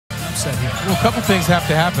upset here. Well, a couple things have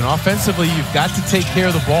to happen. Offensively, you've got to take care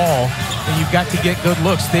of the ball, and you've got to get good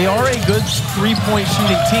looks. They are a good three-point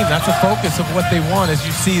shooting team. That's a focus of what they want, as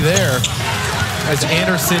you see there, as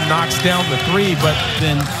Anderson knocks down the three. But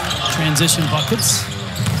then transition buckets.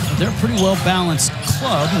 They're a pretty well-balanced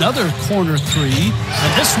club. Another corner three,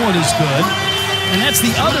 and this one is good. And that's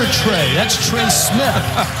the other Trey. That's Trey Smith.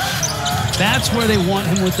 That's where they want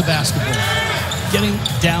him with the basketball. Getting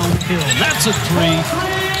downhill. That's a three.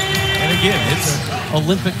 And again, it's an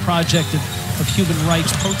Olympic project of human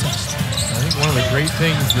rights protest. I think one of the great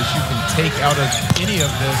things that you can take out of any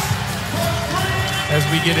of this, as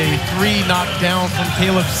we get a three knocked down from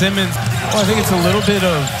Caleb Simmons, well, I think it's a little bit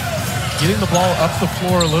of getting the ball up the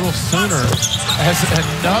floor a little sooner, as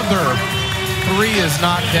another three is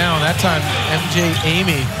knocked down. That time, MJ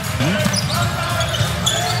Amey.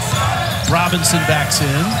 Robinson backs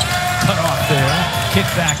in, cut off there, kick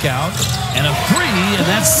back out, and a three, and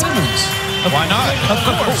that's Simmons. Why not? Of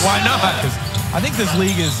course. Why not? Because I think this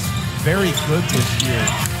league is very good this year.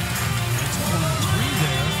 It's a three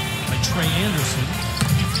there by Trey Anderson.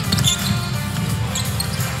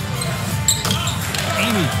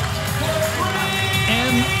 Amey.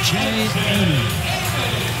 MJ Amey.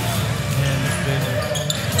 And it's been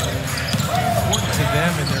important to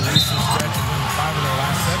them in their recent stretch of winning 5 of their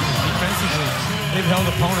last 7. Defensively, they've held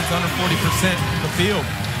opponents under 40% of the field.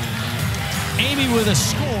 Amey with a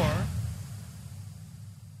score.